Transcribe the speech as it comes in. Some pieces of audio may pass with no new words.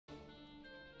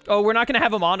Oh, we're not gonna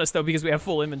have them on us though because we have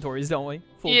full inventories, don't we?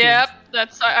 Full Yep,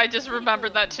 teams. I just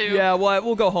remembered that too. Yeah, well,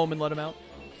 we'll go home and let them out.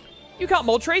 You caught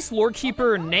Moltres, Lord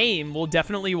Keeper name. We'll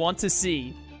definitely want to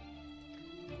see.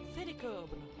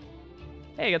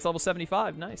 Hey, it's level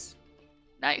 75. Nice.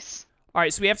 Nice. All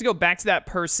right, so we have to go back to that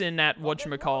person at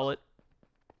whatchamacallit.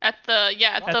 At the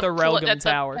Relgum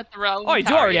Tower. At the Relgum Oh, I do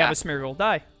Tower, already yeah. have a Smeargle.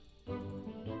 Die.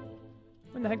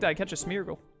 When the heck did I catch a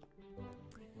Smeargle?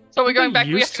 So we're going back.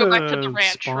 We have to go back to the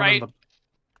ranch, right? In the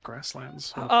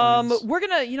grasslands. We're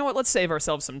gonna, you know what? Let's save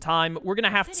ourselves some time. We're gonna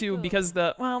have to because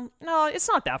well, no, it's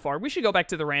not that far. We should go back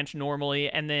to the ranch normally,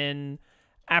 and then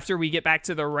after we get back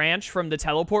to the ranch from the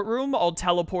teleport room, I'll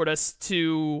teleport us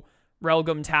to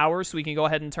Relgum Tower so we can go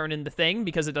ahead and turn in the thing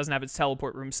because it doesn't have its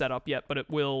teleport room set up yet, but it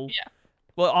will. Yeah.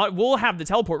 Well, we'll have the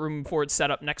teleport room before it's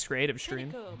set up next creative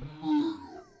stream.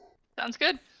 Sounds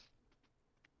good.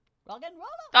 Onwards.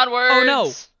 Oh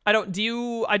no, I don't. Do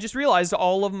you? I just realized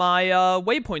all of my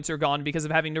waypoints are gone because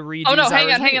of having to redo. Oh no,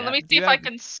 hang on. Zyra's Let me see if I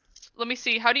can. Let me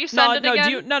see. How do you send it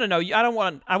again? No. I don't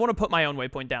want. I want to put my own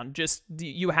waypoint down. Just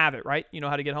you have it, right? You know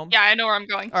how to get home. Yeah, I know where I'm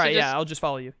going. All right, yeah, I'll just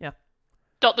follow you. Yeah.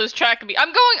 Don't lose track of me.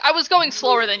 I was going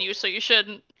slower than you, so you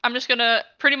shouldn't. I'm just gonna.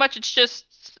 Pretty much, it's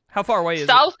just. How far away is it?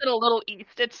 South and a little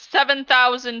east. It's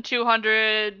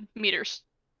 7,200 meters.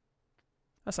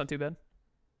 That's not too bad.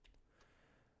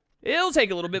 It'll take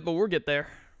a little bit, but we'll get there.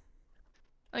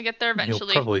 I'll get there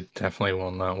eventually. You'll probably definitely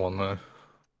want that one though.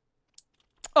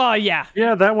 Oh, yeah.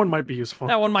 Yeah, that one might be useful.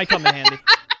 That one might come in handy.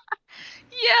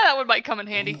 Yeah, that one might come in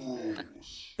handy.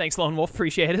 Thanks, Lone Wolf.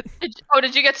 Appreciate it.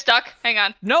 Did you get stuck? Hang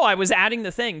on. No, I was adding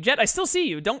the thing. Jet, I still see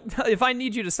you. Don't. If I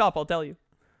need you to stop, I'll tell you.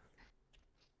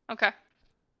 Okay.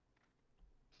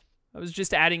 I was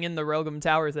just adding in the Relgum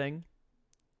Tower thing.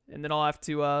 And then I'll have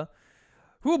to, Oh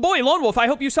boy, Lone Wolf, I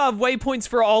hope you still have waypoints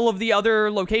for all of the other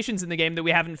locations in the game that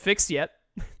we haven't fixed yet.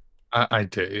 I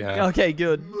do, yeah. Okay,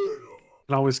 good. You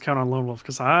can always count on Lone Wolf,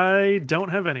 because I don't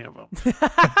have any of them.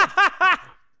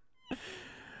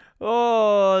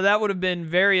 Oh, that would have been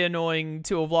very annoying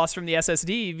to have lost from the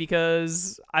SSD,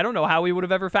 because I don't know how we would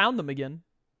have ever found them again.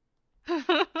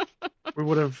 We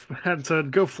would have had to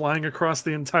go flying across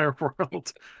the entire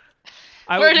world.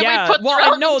 Where did we put the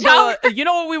Relgum Tower? You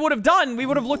know what we would have done? We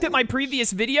would have looked at my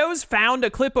previous videos, found a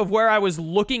clip of where I was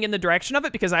looking in the direction of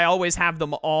it, because I always have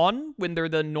them on when they're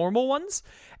the normal ones,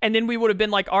 and then we would have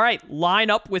been like, all right, line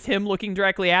up with him looking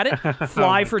directly at it,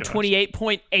 fly for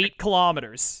 28.8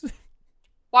 kilometers.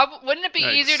 Why wouldn't it be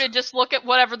Yikes. easier to just look at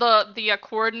whatever the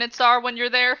coordinates are when you're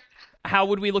there? How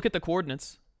would we look at the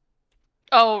coordinates?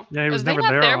 Oh, Yeah, he was they never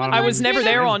not there when on we I were was never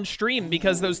there? there on stream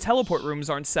because those teleport rooms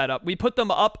aren't set up. We put them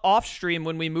up off stream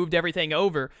when we moved everything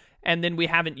over, and then we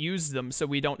haven't used them, so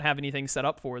we don't have anything set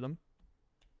up for them.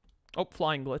 Oh,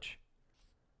 flying glitch.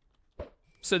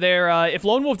 So there, if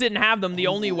Lone Wolf didn't have them, the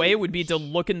only way would be to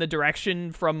look in the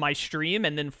direction from my stream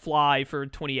and then fly for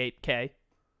 28k.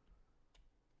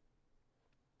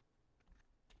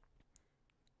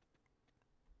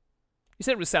 You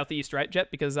said it was southeast, right,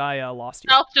 Jet? Because I lost you.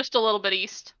 South, just a little bit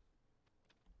east.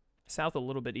 South a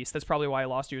little bit east. That's probably why I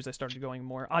lost you as I started going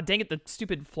more. Ah, dang it, the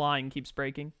stupid flying keeps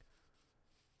breaking.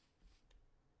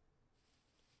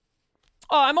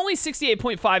 Oh, I'm only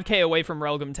 68.5k away from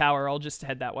Relgum Tower. I'll just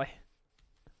head that way.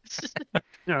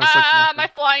 Yeah, it's like nothing.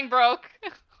 My flying broke.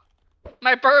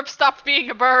 My burb stopped being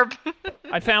a burb.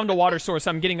 I found a water source.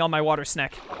 I'm getting on my water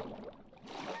snack.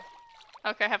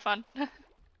 Okay, have fun.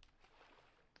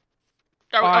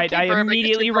 Alright, Okay, I burb,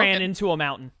 immediately get you ran broken. into a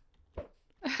mountain.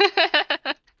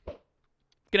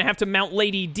 Gonna have to mount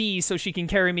Lady D so she can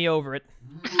carry me over it.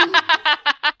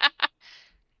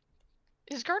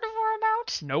 Is Gardevoir a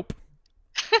mount? Nope.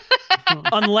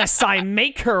 Unless I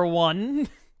make her one.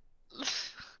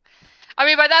 I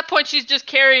mean, by that point, she's just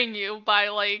carrying you by,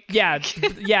 like... Yeah,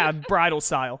 yeah, bridal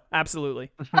style.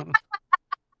 Absolutely.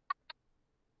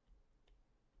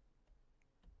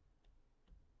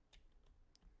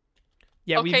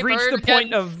 Yeah, Okay, we've reached bird,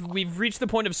 the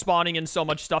point of spawning in so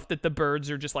much stuff that the birds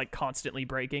are just like constantly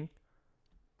breaking.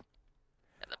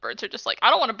 And the birds are just like, I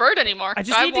don't want a bird anymore. I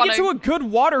just need to get to a good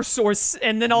water source,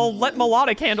 and then I'll let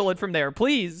Melodic handle it from there,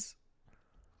 please.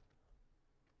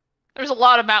 There's a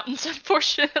lot of mountains,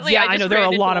 unfortunately. Yeah, I know there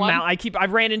are a lot of mountains. I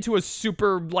ran into a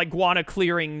super like guana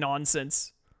clearing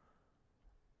nonsense.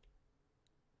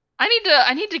 I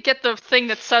need to get the thing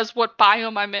that says what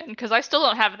biome I'm in, because I still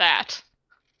don't have that.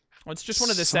 Well, it's just one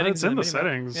of the So settings. it's in the menu.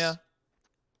 settings. Yeah.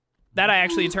 That I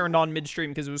actually turned on midstream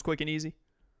because it was quick and easy.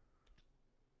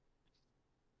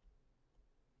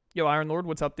 Yo, Iron Lord,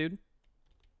 what's up, dude?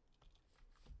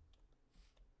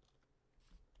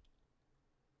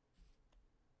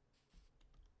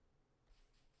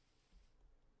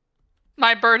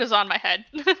 My bird is on my head.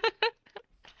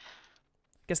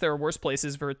 Guess there are worse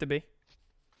places for it to be.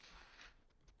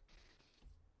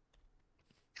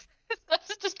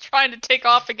 That's just trying to take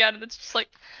off again, and it's just like,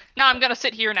 nah, I'm gonna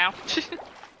sit here now.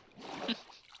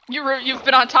 You've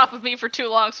been on top of me for too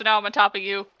long, so now I'm on top of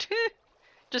you.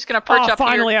 Just gonna perch up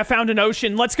finally, here. I found an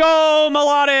ocean. Let's go,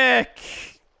 Melodic!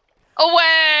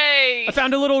 Away! I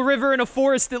found a little river and a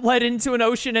forest that led into an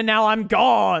ocean, and now I'm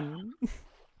gone.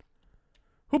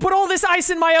 Who put all this ice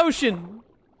in my ocean?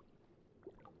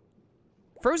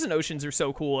 Frozen oceans are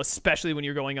so cool, especially when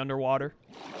you're going underwater.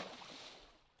 Why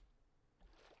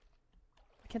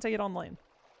can't I get on land?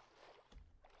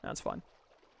 That's fun.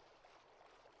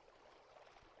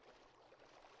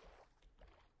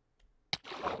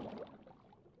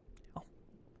 Oh.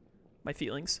 My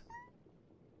feelings.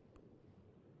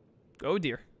 Oh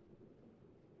dear.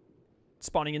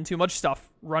 Spawning in too much stuff.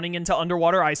 Running into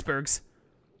underwater icebergs.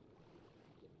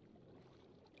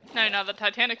 Now you know how the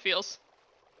Titanic feels.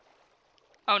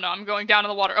 Oh no, I'm going down in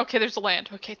the water. Okay, there's the land.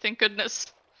 Okay, thank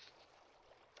goodness.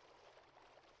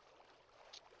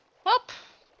 Well,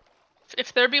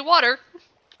 if there be water.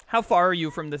 How far are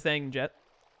you from the thing, Jet?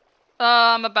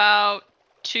 About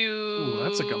Ooh,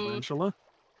 that's a Galvantula.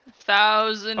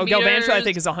 1,000 Oh, meters. Galvantula, I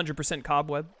think, is 100%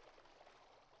 cobweb.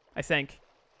 I think.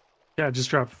 Yeah, I just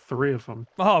dropped 3 of them.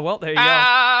 Oh, well, there you go.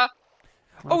 Ah,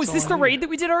 Oh, is this the raid that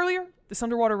we did earlier? This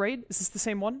underwater raid? Is this the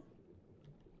same one?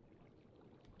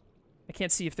 I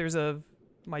can't see if there's a...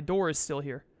 My door is still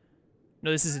here.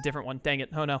 No, this is a different one. Dang it.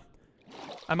 Oh, no.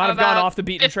 I might have gone off the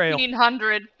beaten trail.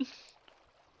 1,500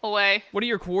 away. What are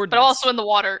your coordinates? But also in the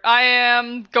water. I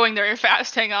am going there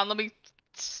fast. Hang on, let me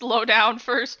slow down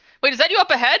first. Wait, is that you up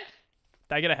ahead?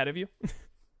 Did I get ahead of you?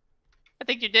 I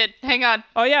think you did. Hang on.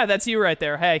 Oh, yeah, that's you right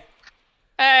there. Hey.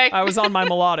 Hey. I was on my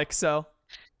melodic, so...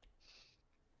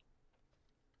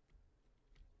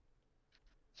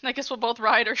 I guess we'll both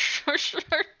ride or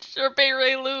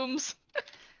Beret looms.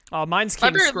 Oh, mine's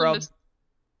King Scrub.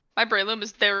 My Breloom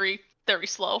is very, very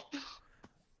slow.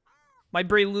 My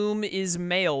Breloom is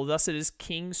male, thus it is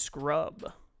King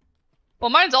Scrub. Well,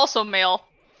 mine's also male,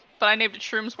 but I named it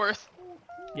Shroomsworth.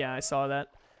 Yeah, I saw that.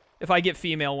 If I get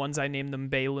female ones, I name them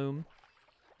Bayloom.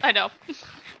 I know.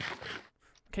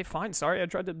 Okay, fine. Sorry, I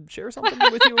tried to share something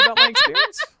with you about my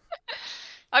experience.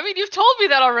 I mean, you've told me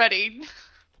that already.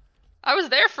 I was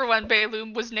there for when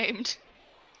Bayloom was named.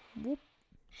 Whoop.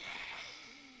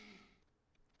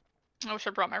 I wish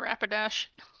I brought my Rapidash.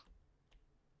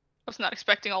 I was not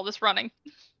expecting all this running.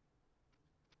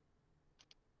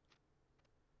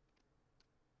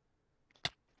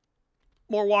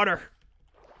 More water.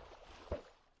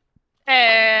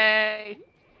 Hey!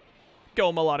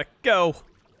 Go, Melodic, go.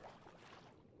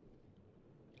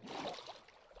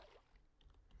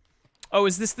 Oh,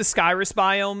 is this the Skyrus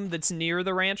biome that's near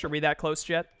the ranch? Are we that close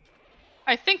yet?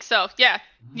 I think so, yeah.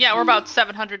 Yeah, we're about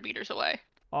 700 meters away.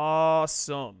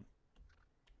 Awesome.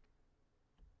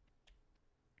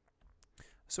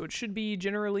 So it should be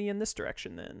generally in this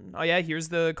direction then. Oh yeah, here's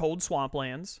the cold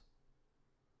swamplands.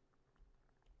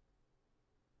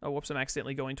 Oh, whoops, I'm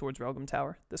accidentally going towards Relgum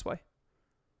Tower. This way.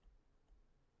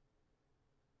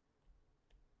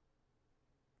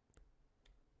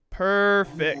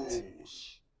 Perfect.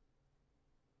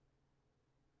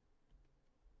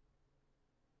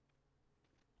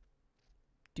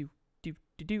 Do do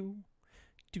do do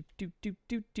do do do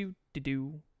do do do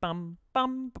do bum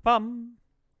bum bum.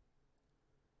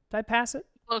 Did I pass it?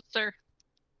 Closer.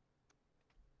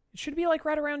 It should be like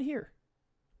right around here.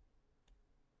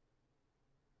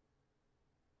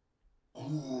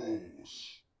 All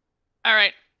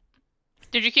right.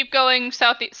 Did you keep going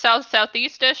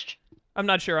southeast-ish? I'm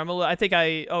not sure. I think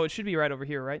I... Oh, it should be right over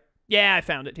here, right? Yeah, I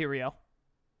found it. Here we go.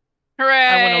 Hooray!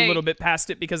 I went a little bit past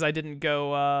it because I didn't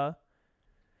go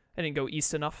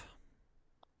east enough.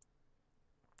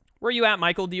 Where are you at,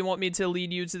 Michael? Do you want me to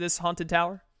lead you to this haunted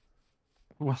tower?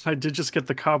 Well, I did just get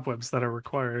the cobwebs that are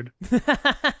required.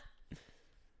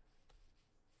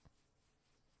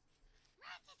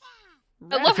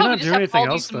 I love how we just have all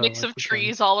else, these mix of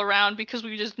trees all around because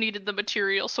we just needed the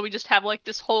material, so we just have like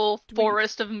this whole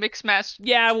forest of mixed match.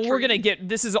 Yeah, well, we're gonna get...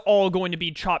 This is all going to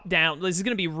be chopped down. This is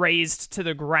gonna be raised to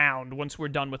the ground once we're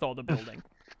done with all the building.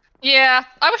 Yeah,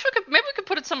 I wish maybe we could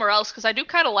put it somewhere else because I do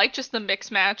kind of like just the mix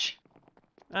match.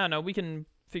 I don't know. We can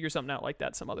figure something out like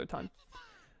that some other time.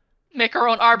 Make our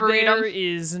own arboretum. There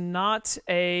is not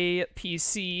a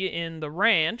PC in the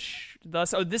ranch.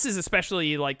 Thus, oh, this is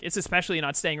especially, like, it's especially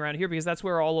not staying around here because that's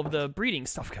where all of the breeding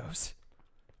stuff goes.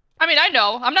 I mean, I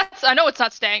know. I know it's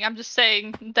not staying. I'm just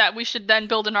saying that we should then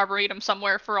build an arboretum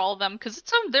somewhere for all of them because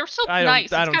they're so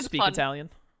nice. I don't speak Italian.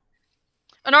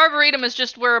 An arboretum is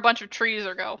just where a bunch of trees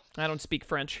are go. I don't speak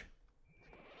French.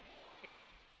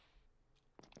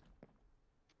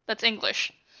 That's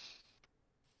English.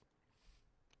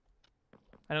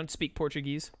 I don't speak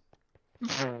Portuguese.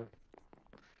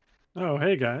 Oh,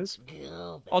 hey guys.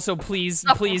 Also, please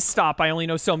stop. I only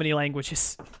know so many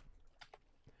languages.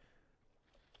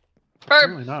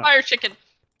 Apparently not. Fire chicken.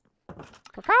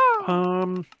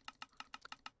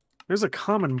 There's a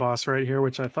common boss right here,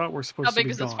 which I thought were supposed How to be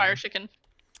big is gone. this fire chicken?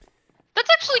 That's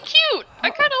actually cute. I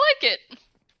kind of like it.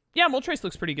 Yeah, Moltres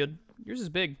looks pretty good. Yours is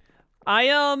big. I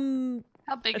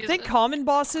How big is think it? common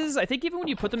bosses, I think even when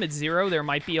you put them at 0, there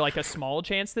might be like a small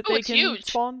chance that Ooh, they it's can huge.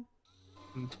 spawn.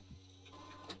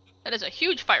 That is a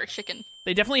huge fire chicken.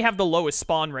 They definitely have the lowest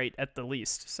spawn rate at the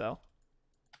least, so.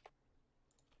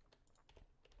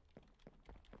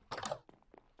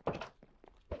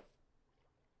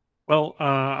 Well,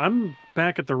 I'm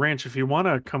back at the ranch. If you want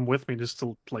to come with me, just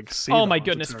to like see. Oh the my ones,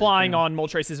 goodness, it's flying already on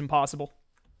Moltres is impossible.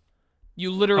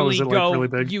 You literally it, like, go, really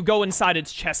big? you go inside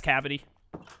its chest cavity.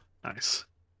 nice.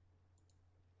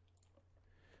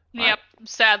 Yep.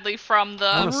 Sadly, from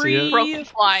wanna the see it. broken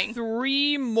flying.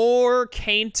 3 more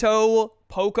Kanto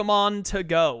Pokemon to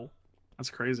go. That's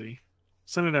crazy.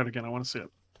 Send it out again. I want to see it.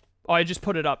 Oh, I just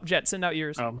put it up. Jet, send out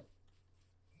yours.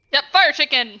 Yep, fire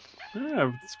chicken.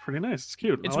 Yeah, it's pretty nice. It's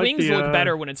cute. Its I like wings the, look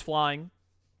better when it's flying.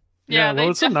 Yeah, well, they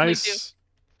it's a definitely nice.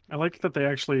 I like that they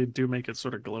actually do make it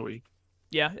sort of glowy.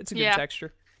 Yeah, it's a good Yeah.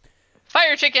 texture.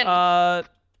 Fire chicken.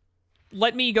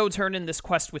 Let me go turn in this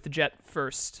quest with Jet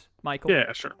first, Michael.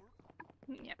 Yeah, sure.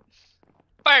 Yep.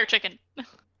 Fire chicken.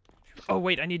 Oh,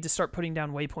 wait, I need to start putting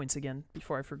down waypoints again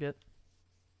before I forget.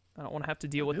 I don't want to have to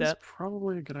deal with that.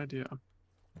 Probably a good idea.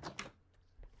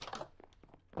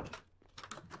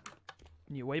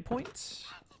 New waypoints.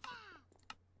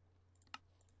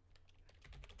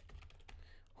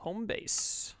 Home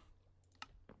base.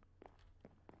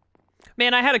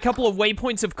 Man, I had a couple of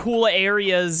waypoints of cool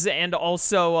areas and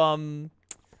also, an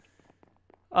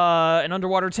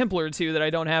underwater Templar or two that I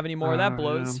don't have anymore. That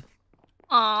blows. Yeah.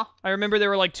 Aw. I remember there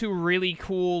were like 2 really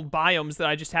cool biomes that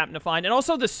I just happened to find. And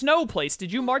also the snow place.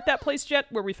 Did you mark that place, Jet,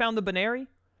 where we found the Baneri?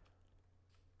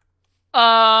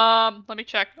 Let me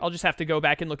check. I'll just have to go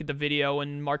back and look at the video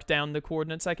and mark down the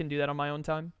coordinates. I can do that on my own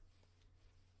time.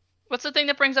 What's the thing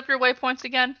that brings up your waypoints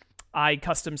again? I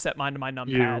custom set mine to my numpad.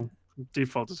 You.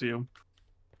 Default is you.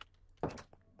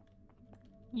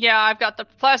 Yeah, I've got the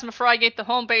Plasma Frygate, the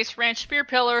home base, Ranch Spear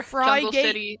Pillar, Jungle Frygate.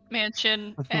 City,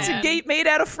 Mansion, It's a and... gate made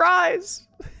out of fries.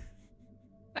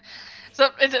 So,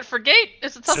 is it Frigate?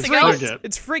 Is it something It's else? Frigate.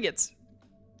 It's frigates.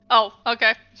 Oh,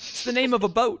 okay. It's the name of a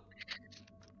boat.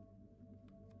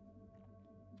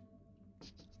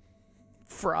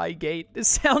 Frygate. This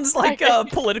sounds like a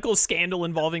political scandal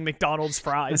involving McDonald's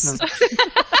fries.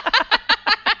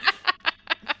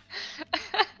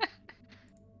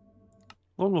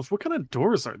 Lone Wolf, what kind of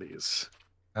doors are these?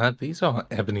 These are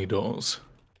ebony doors.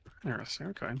 Interesting.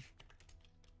 Okay.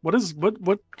 What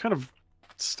kind of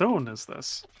stone is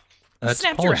this?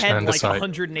 Snapped your polished head like andesite.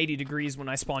 180 degrees when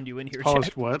I spawned you in here,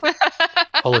 Polished Jack. what?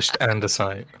 Polished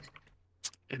andesite.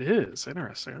 It is.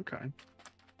 Interesting. Okay.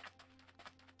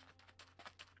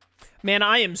 Man,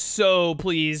 I am so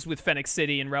pleased with Phoenix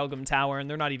City and Relgum Tower, and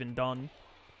they're not even done.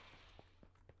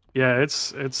 Yeah,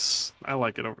 it's. I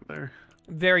like it over there.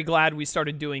 Very glad we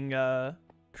started doing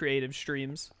creative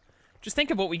streams. Just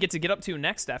think of what we get to get up to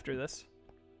next after this.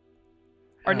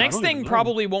 Our Yeah, I next don't thing even know.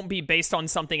 probably won't be based on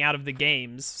something out of the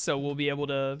games, so we'll be able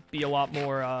to be a lot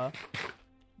more, A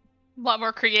lot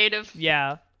more creative.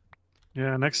 yeah.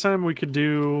 Yeah, next time we could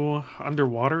do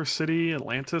Underwater City,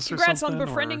 Atlantis, Congrats or something. on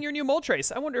befriending or... your new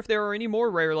Moltres. I wonder if there are any more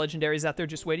rare legendaries out there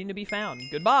just waiting to be found.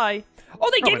 Goodbye.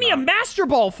 Oh, they gave Probably me a not. Master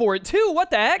Ball for it, too. What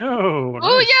the heck? Oh,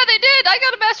 Oh nice. yeah, they did! I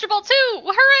got a Master Ball too!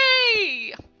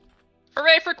 Hooray!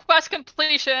 Hooray for quest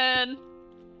completion!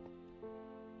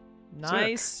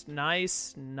 Nice,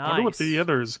 nice, I nice. wonder what the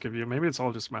others give you. Maybe it's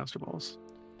all just Master Balls.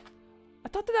 I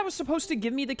thought that was supposed to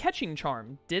give me the catching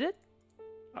charm. Did it?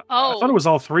 Oh. I thought it was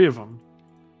all 3 of them.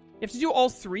 You have to do all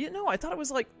 3? No, I thought it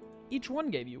was like each one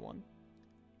gave you one.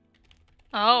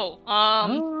 Oh,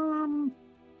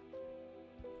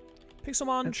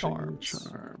 Pixelmon Catching charms.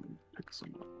 Charm.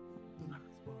 Pixelmon.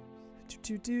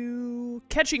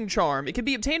 Catching charm. It can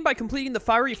be obtained by completing the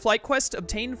fiery flight quest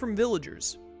obtained from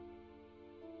villagers.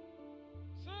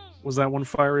 Was that one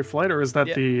Fiery Flight, or is that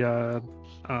Yeah.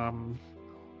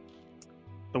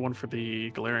 the one for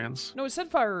the Galarians? No, it said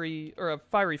fiery or a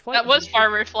fiery flight. that was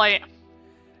Fire Flight.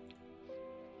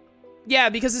 Yeah,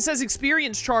 because it says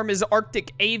experience charm is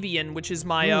Arctic Avian, which is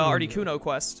my Articuno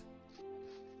quest.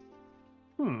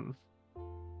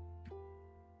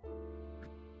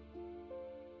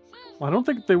 Well, I don't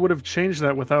think they would have changed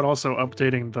that without also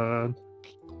updating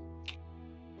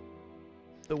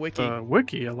The wiki. the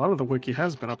wiki. A lot of the wiki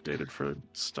has been updated for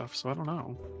stuff, so I don't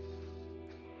know.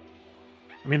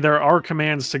 I mean, there are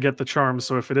commands to get the charms,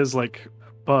 so if it is like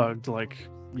bugged, like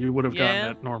you would have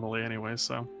gotten it normally anyway.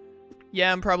 So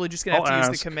Yeah, I'm probably just gonna have to use I'll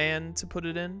the ask. command to put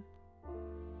it in.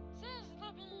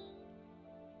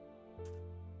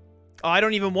 Oh, I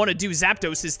don't even want to do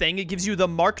Zapdos's thing. It gives you the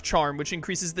mark charm, which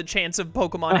increases the chance of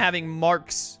Pokemon having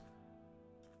marks.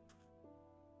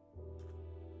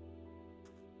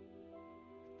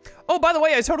 Oh, by the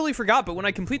way, I totally forgot, but when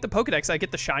I complete the Pokedex, I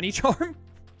get the shiny charm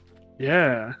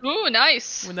yeah, Ooh,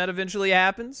 nice. when that eventually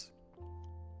happens.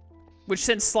 Which,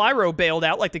 since Slyro bailed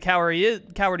out like the coward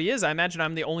he is, I imagine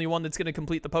I'm the only one that's going to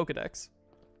complete the Pokedex.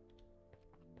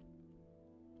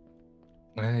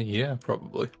 Yeah,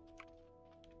 probably.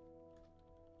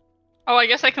 Oh, I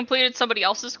guess I completed somebody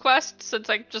else's quest since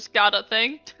I just got a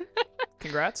thing.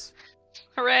 Congrats.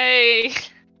 Hooray!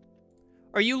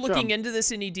 Are you looking Job. into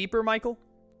this any deeper, Michael?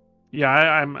 yeah.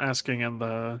 I'm asking in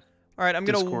the. All right, I'm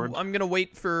Discord. gonna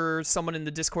wait for someone in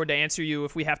the Discord to answer you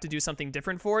if we have to do something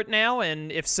different for it now,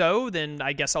 and if so, then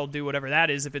I guess I'll do whatever that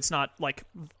is if it's not like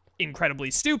incredibly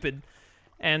stupid,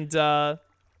 and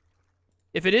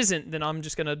if it isn't, then I'm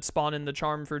just gonna spawn in the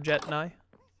charm for Jet and I,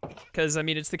 because I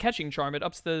mean it's the catching charm. It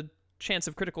ups the chance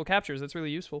of critical captures. That's really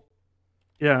useful.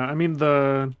 Yeah, I mean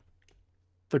the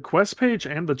quest page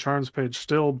and the charms page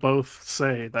still both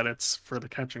say that it's for the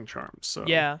catching charms. So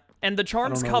Yeah, and the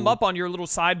charms don't come know. up on your little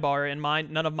sidebar, and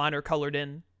none of mine are colored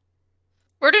in.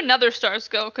 Where did Nether Stars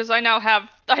go? Because I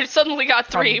suddenly got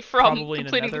 3 from Probably in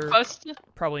completing the another- quest.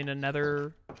 Probably in a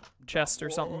nether chest or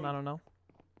something. I don't know.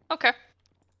 Okay.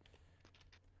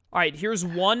 All right, here's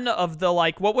one of the,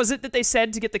 like, what was it that they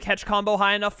said to get the catch combo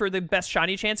high enough for the best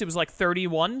shiny chance? It was like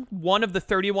 31. One of the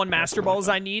 31 Master Balls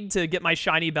I need to get my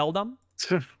shiny Beldum.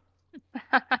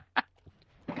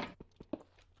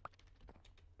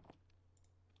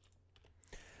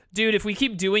 Dude, if we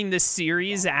keep doing this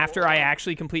series after I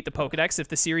actually complete the Pokedex, if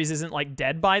the series isn't, like,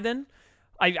 dead by then,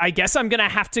 I guess I'm gonna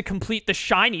have to complete the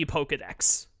shiny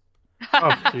Pokedex.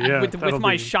 oh, yeah, with that'll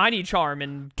my be- shiny charm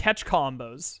and catch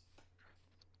combos.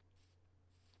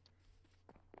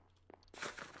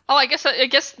 Oh, I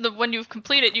guess when you've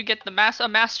completed, you get a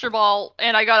Master Ball,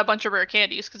 and I got a bunch of rare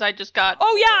candies because I just got.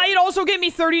 Oh yeah, it also gave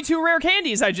me 32 rare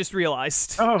candies, I just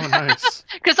realized. Oh, nice.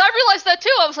 Because I realized that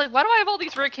too. I was like, why do I have all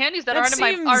these rare candies that That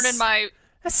aren't in my?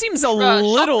 That seems a shopper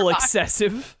little box.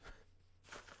 excessive.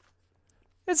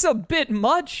 It's a bit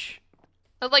much.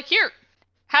 I was like, here,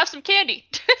 have some candy.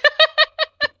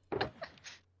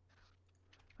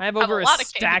 I have Have over a a lot of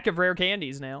stack of rare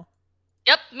candies now.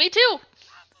 Yep, me too.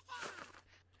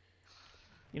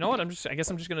 You know what? I guess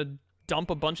I'm just gonna dump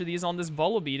a bunch of these on this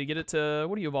Vullaby to get it to,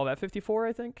 what do you evolve at? 54,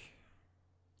 I think?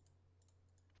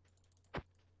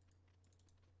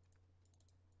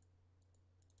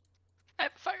 I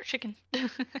have a fire chicken.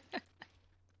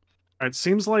 It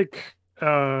seems like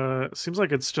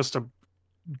it's just a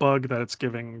bug that it's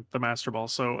giving the Master Ball.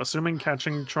 So assuming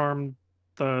catching charm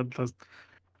the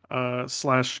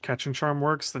slash catching charm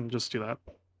works, then just do that.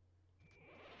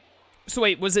 So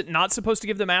wait, was it not supposed to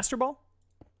give the Master Ball?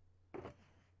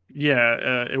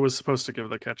 Yeah, it was supposed to give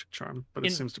the catching charm, but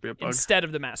it seems to be a bug. Instead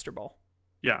of the Master Ball.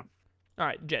 Yeah.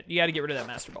 Alright, Jet, you gotta get rid of that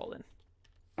Master Ball then.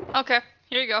 Okay,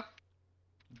 here you go.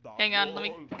 Hang on, let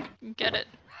me get it.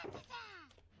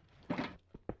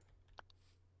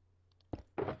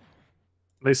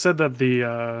 They said that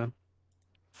the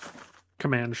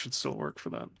command should still work for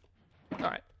that.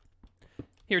 Alright.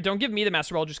 Here, don't give me the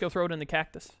Master Ball, just go throw it in the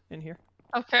cactus in here.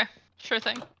 Okay, sure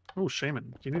thing. Oh, Shaman.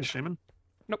 Do you need a Shaman?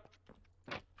 Nope.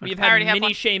 We've I had already have mini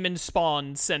one. Shaman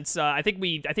spawn since I think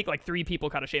like 3 people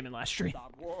caught a Shaman last stream.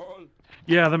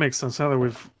 Yeah, that makes sense. Now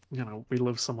that we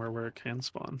live somewhere where it can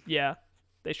spawn. Yeah,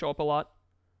 they show up a lot.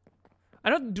 I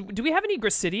don't. Do we have any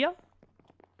Gracidia?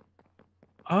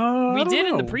 I We don't did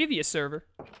in the know. previous server.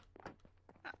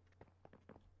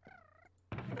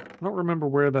 I don't remember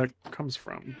where that comes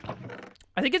from.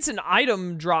 I think it's an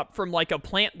item drop from like a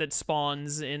plant that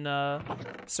spawns in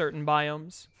certain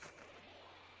biomes.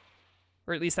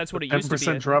 Or at least that's what it used to be.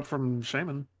 10% drop from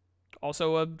Shaman.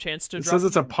 Also a chance to It drop. says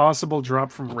it's a possible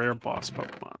drop from rare boss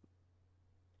Pokemon.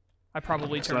 I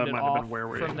probably So turned that it might have been off where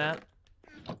we- from that.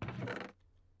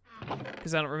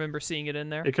 Because I don't remember seeing it in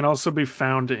there. It can also be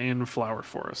found in Flower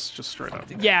Forest, just straight up.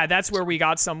 Yeah, that's where we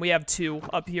got some. We have 2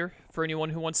 up here for anyone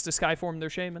who wants to Skyform their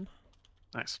Shaman.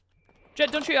 Nice.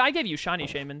 Jet, don't you? I gave you Shiny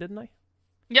Shaman, didn't I?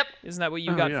 Yep, Isn't that what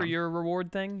you Oh, got yeah. for your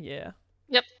reward thing? Yeah.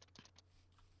 yep.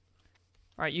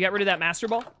 All right, you got rid of that Master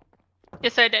Ball?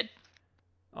 Yes, I did.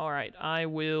 All right, I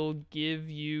will give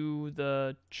you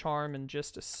the charm in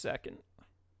just a second.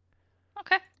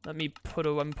 Okay. Let me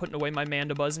I'm putting away my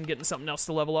Mandibuzz and getting something else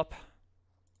to level up.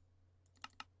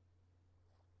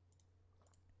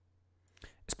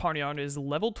 This Pawniard is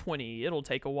level 20. It'll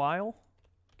take a while.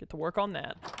 Get to work on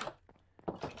that.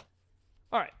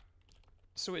 Alright.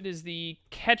 So it is the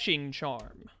catching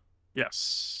charm.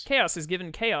 Yes. Chaos has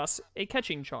given Chaos a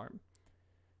catching charm.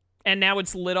 And now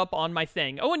it's lit up on my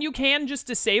thing. Oh, and you can just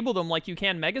disable them like you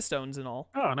can Megastones and all.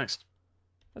 Oh, nice.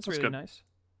 That's That's really good. nice.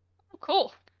 Oh,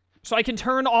 cool. So I can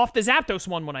turn off the Zapdos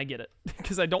one when I get it.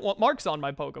 Because I don't want marks on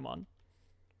my Pokemon.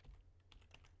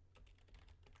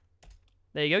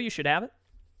 There you go. You should have it.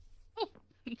 Oh,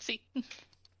 let's see.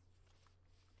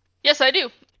 Yes, I do.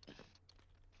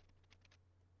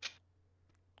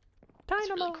 That's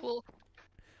Dynamo. really cool.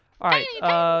 All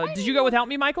right. Did you go without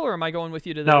me, Michael, or am I going with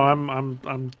you to the... No,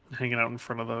 I'm hanging out in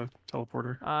front of the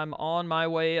teleporter. I'm on my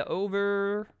way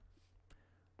over.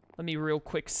 Let me real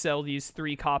quick sell these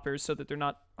 3 coppers so that they're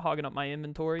not hogging up my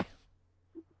inventory.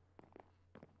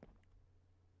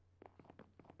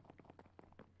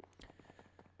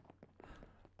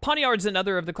 Pawniard's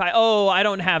another of the class. Oh, I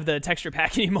don't have the texture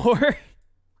pack anymore.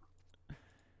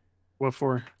 What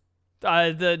for?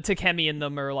 The Takemi in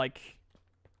them are like...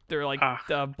 They're like black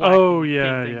oh, pink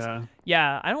yeah, things. yeah.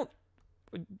 Yeah, I don't...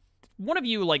 One of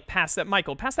you, like, pass that...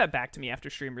 Michael, pass that back to me after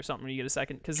stream or something when you get a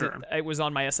second, because Sure. it was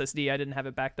on my SSD. I didn't have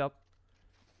it backed up.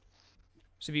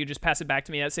 So if you could just pass it back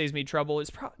to me, that saves me trouble.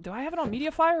 Do I have it on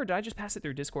Mediafire, or did I just pass it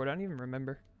through Discord? I don't even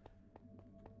remember.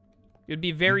 It would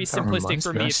be very simplistic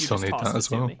for me if you just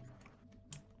tossed it to me.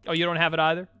 Oh, you don't have it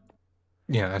either?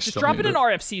 Yeah, I just drop it in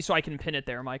RFC so I can pin it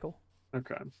there, Michael.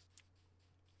 Okay.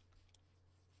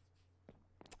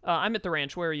 I'm at the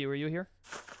ranch. Where are you? Are you here?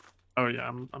 Oh yeah,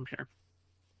 I'm here.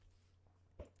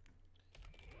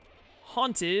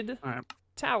 Haunted All right.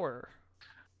 Tower.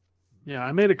 Yeah,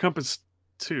 I made a compass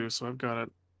too, so I've got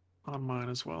it on mine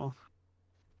as well.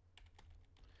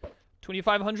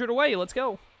 2,500 away. Let's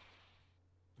go.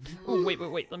 Oh, wait.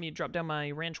 Let me drop down my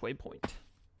ranch waypoint.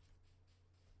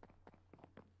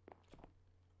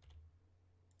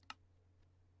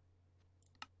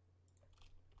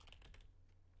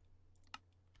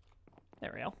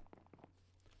 There we go.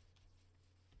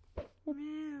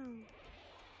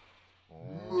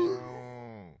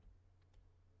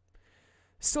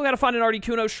 Still gotta find an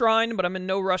Articuno shrine, but I'm in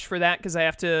no rush for that because I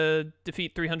have to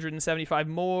defeat 375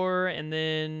 more, and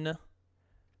then...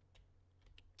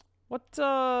 What,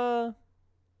 I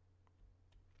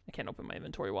can't open my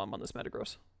inventory while I'm on this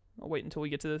Metagross. I'll wait until we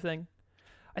get to the thing.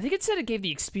 I think it said it gave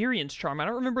the experience charm. I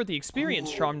don't remember what the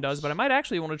experience charm does, but I might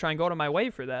actually want to try and go out of my way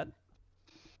for that.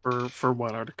 For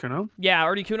what, Articuno? Yeah,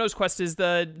 Articuno's quest is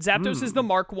the... Zapdos is the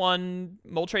Mark one,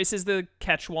 Moltres is the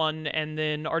Catch one, and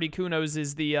then Articuno's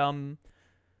is the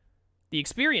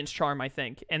experience charm, I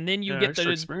think. And then you get the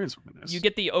experience would be nice. you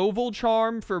get the oval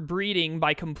charm for breeding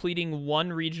by completing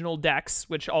 1 regional dex,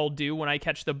 which I'll do when I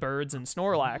catch the birds and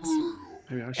Snorlax.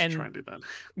 Maybe I should try and do that.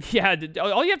 Yeah,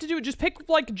 all you have to do is just pick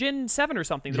like Gen 7 or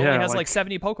something that only has like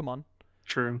 70 Pokemon.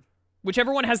 True.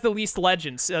 Whichever one has the least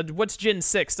legends. What's Gen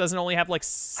 6? Doesn't it only have like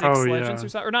 6 legends or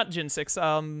something? Or not Gen 6,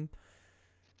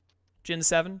 Gen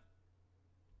 7?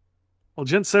 Well,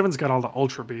 Gen 7's got all the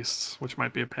Ultra Beasts, which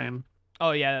might be a pain.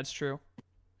 Oh, yeah, that's true.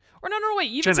 Or no,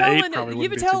 wait. Gen 8 probably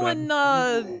wouldn't be too Yveltal and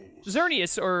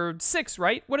Xerneas or 6,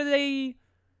 right? What do they...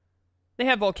 They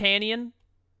have Volcanion,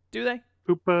 do they?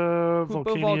 Hoopa,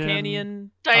 Volcanion.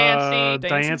 Diancie.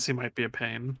 Diancie might be a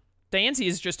pain. Diancie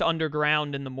is just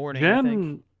underground in the morning, I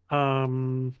think.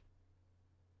 Gen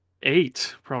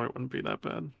 8 probably wouldn't be that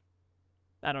bad.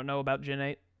 I don't know about Gen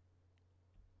 8.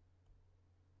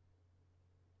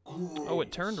 Oh,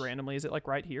 it turned randomly. Is it like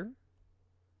right here?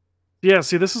 Yeah,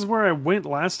 see, this is where I went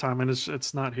last time, and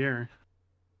it's not here.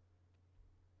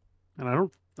 And I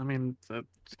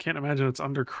can't imagine it's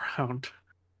underground.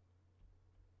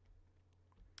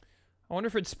 I wonder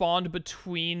if it spawned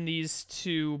between these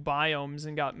 2 biomes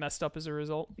and got messed up as a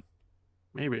result.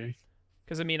 Maybe.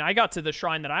 Because, I mean, I got to the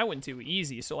shrine that I went to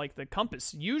easy, so, like, the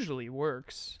compass usually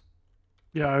works.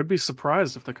 Yeah, I would be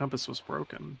surprised if the compass was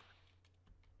broken.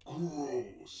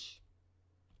 Gross.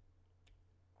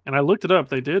 And I looked it up.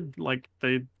 They did, like,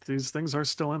 these things are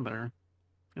still in there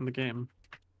in the game.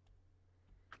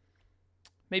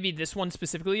 Maybe this one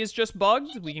specifically is just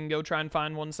bugged. We can go try and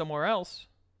find one somewhere else.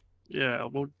 Yeah,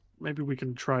 well, maybe we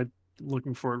can try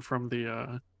looking for it from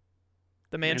the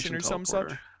mansion or some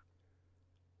such.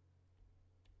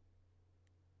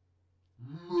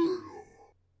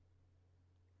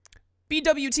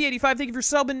 BWT85, thank you for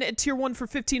subbing at Tier 1 for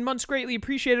 15 months. Greatly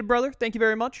appreciated, brother. Thank you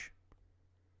very much.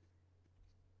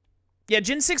 Yeah,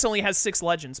 Gen 6 only has 6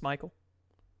 legends, Michael.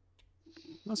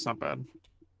 That's not bad.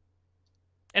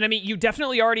 And I mean, you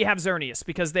definitely already have Xerneas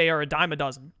because they are a dime a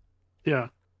dozen. Yeah.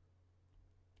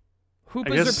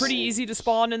 Hoopas are pretty easy to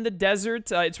spawn in the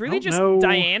desert. It's really just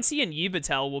Diancie and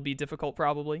Yveltal will be difficult,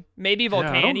 probably. Maybe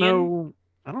Volcanion.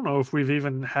 Yeah, I don't know if we've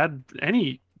even had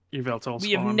any Yveltal spawn.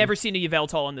 We have never seen a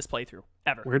Yveltal in this playthrough,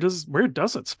 ever. Where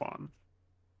does it spawn?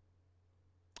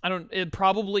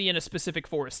 Probably in a specific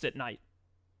forest at night.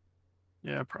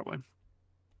 Yeah, probably.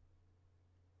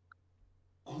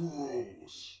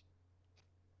 Gross.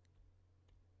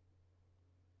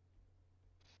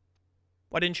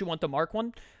 Why didn't you want the Mark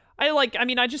one?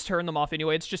 I just turn them off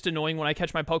anyway. It's just annoying when I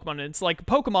catch my Pokemon and it's like,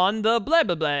 Pokemon, the blah,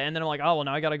 blah, blah. And then I'm like, oh, well,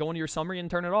 now I gotta go into your summary and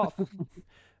turn it off.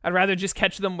 I'd rather just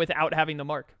catch them without having the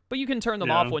mark. But you can turn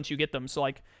them off once you get them. So,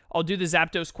 like, I'll do the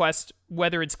Zapdos quest,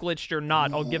 whether it's glitched or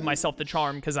not. I'll give myself the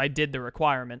charm because I did the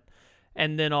requirement.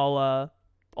 And then I'll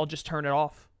just turn it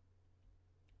off.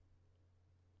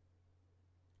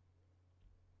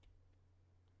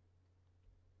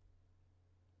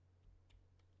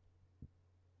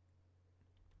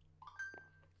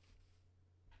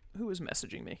 Who is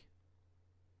messaging me?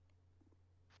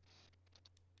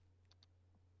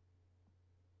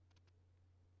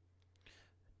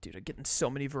 Dude, I'm getting so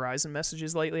many Verizon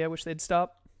messages lately. I wish they'd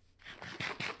stop.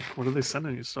 What are they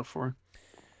sending you stuff for?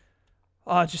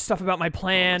 Just stuff about my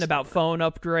plan, about phone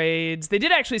upgrades. They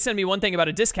did actually send me one thing about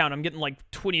a discount. I'm getting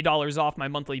like $20 off my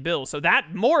monthly bill. So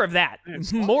more of that.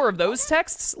 More of those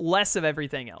texts, less of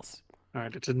everything else. All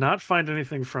right, I did not find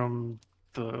anything from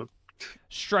the...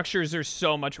 Structures are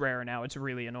so much rarer now. It's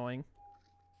really annoying.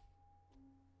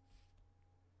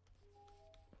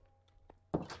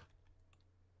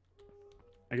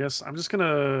 I guess I'm just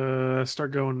gonna start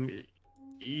going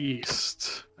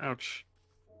east. Ouch.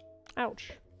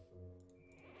 Ouch.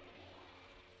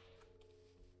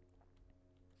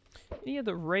 Any of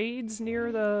the raids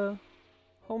near the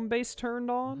home base turned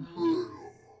on?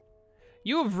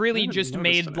 You have really just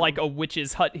made like a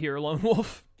witch's hut here, Lone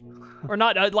Wolf. Or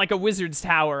not, like a wizard's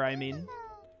tower, I mean.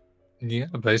 Yeah,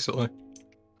 basically.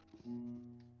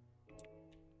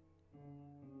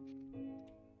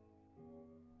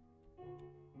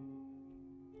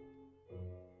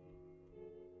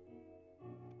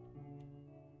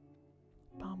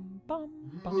 Bum, bum,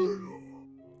 bum.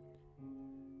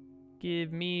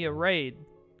 Give me a raid.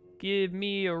 Give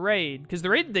me a raid. Because the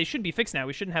raid, they should be fixed now.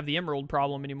 We shouldn't have the emerald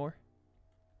problem anymore.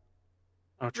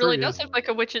 Oh, It really does look like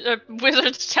a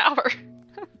wizard's tower.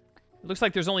 It looks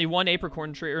like there's only one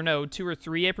apricorn tree, or no, 2 or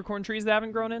 3 apricorn trees that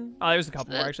haven't grown in. Oh, there's a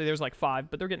couple more, actually. There's like 5,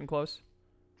 but they're getting close.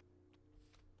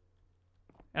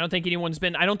 I don't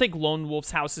think Lone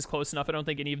Wolf's house is close enough. I don't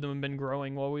think any of them have been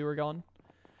growing while we were gone.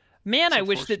 Man, I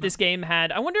wish that this game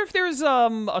had... I wonder if there's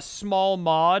a small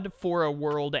mod for a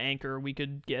world anchor we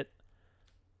could get.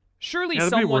 Surely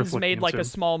someone's made like a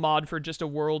small mod for just a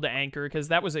world anchor, because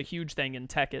that was a huge thing in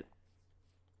Tekkit.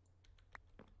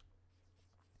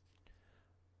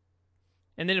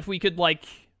 And then if we could, like,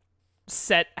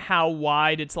 set how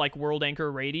wide its, like, world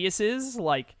anchor radius is,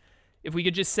 like, if we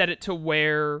could just set it to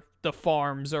where the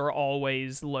farms are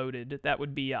always loaded, that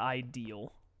would be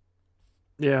ideal.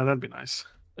 Yeah, that'd be nice.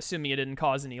 Assuming it didn't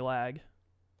cause any lag.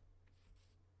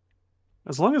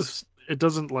 As long as it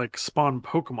doesn't, like, spawn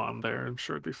Pokemon there, I'm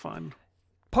sure it'd be fine.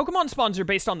 Pokemon spawns are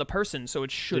based on the person, so it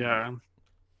should. Yeah.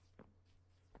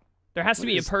 There has to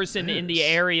be a person in the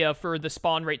area for the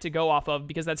spawn rate to go off of,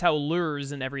 because that's how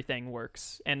lures and everything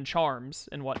works, and charms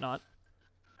and whatnot.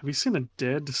 Have you seen a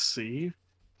dead sea?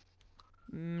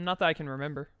 Not that I can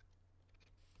remember.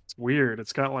 It's weird.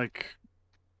 It's got, like,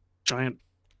 giant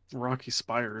rocky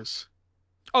spires.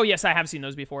 Oh, yes, I have seen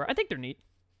those before. I think they're neat.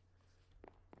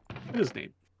 It is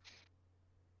neat.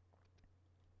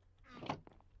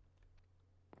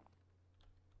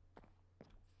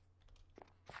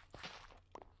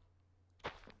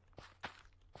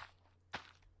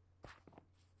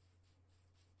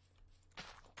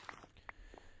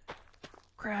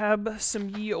 Grab some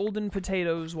ye olden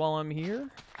potatoes while I'm here.